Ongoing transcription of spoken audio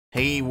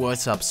Hey,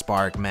 what's up,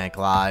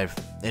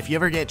 SparcMacLlVE? If you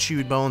ever get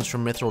chewed bones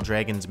from mithril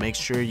dragons, make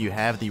sure you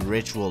have the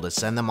ritual to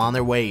send them on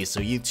their way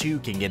so you too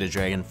can get a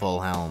dragon full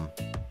helm.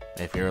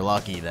 If you're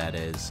lucky, that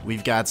is.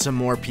 We've got some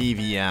more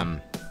PVM.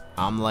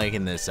 I'm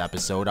liking this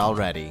episode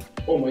already.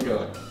 Oh my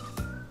god.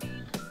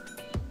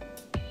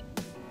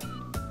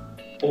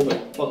 Oh my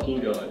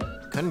fucking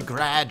god.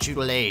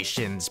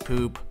 Congratulations,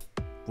 Poop.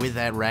 With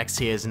that, Rex,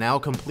 he has now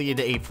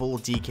completed a full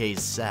DK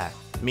set.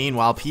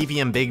 Meanwhile,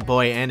 PVM Big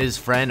Boy and his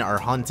friend are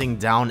hunting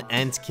down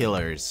Ent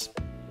Killers.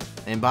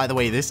 And by the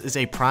way, this is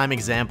a prime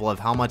example of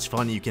how much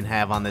fun you can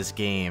have on this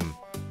game.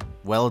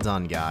 Well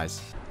done,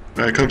 guys.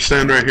 Alright, come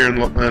stand right here and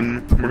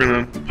we're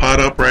gonna pot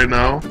up right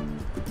now.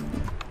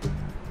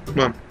 Come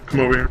on,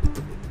 come over here.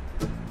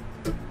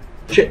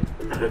 Shit,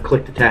 I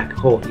clicked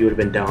attack. Oh, you would have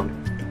been down.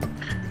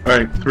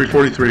 Alright,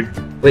 343.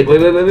 Wait.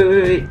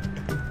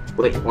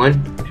 Wait,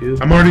 1, 2.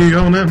 I'm already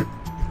going in.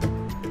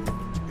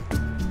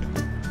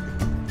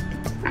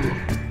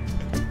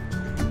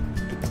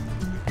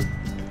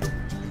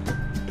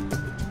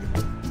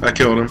 I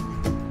killed him.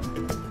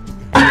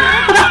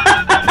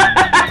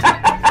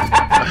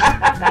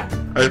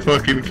 I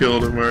fucking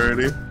killed him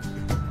already.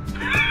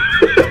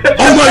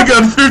 Oh my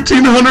god,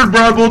 1500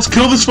 broad bolts,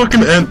 kill this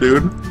fucking Ent,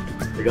 dude.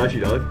 I got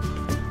you, dog.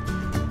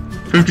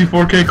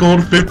 54k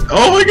gold,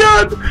 oh my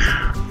god!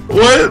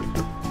 What?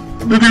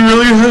 Did he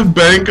really have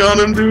bank on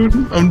him, dude?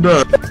 I'm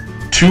done.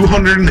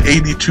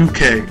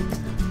 282k.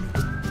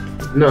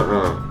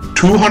 Nuh-uh.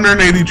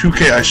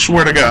 282k, I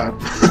swear to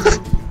god.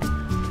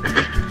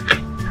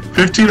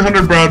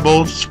 1500 broad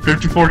bolts,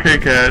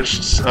 54k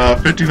cash,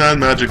 59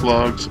 magic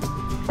logs,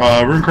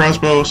 rune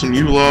crossbow, some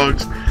U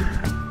logs,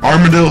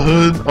 armadillo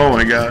hood. Oh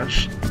my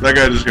gosh, that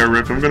guy just got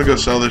ripped. I'm gonna go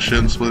sell this shit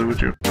and split it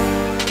with you.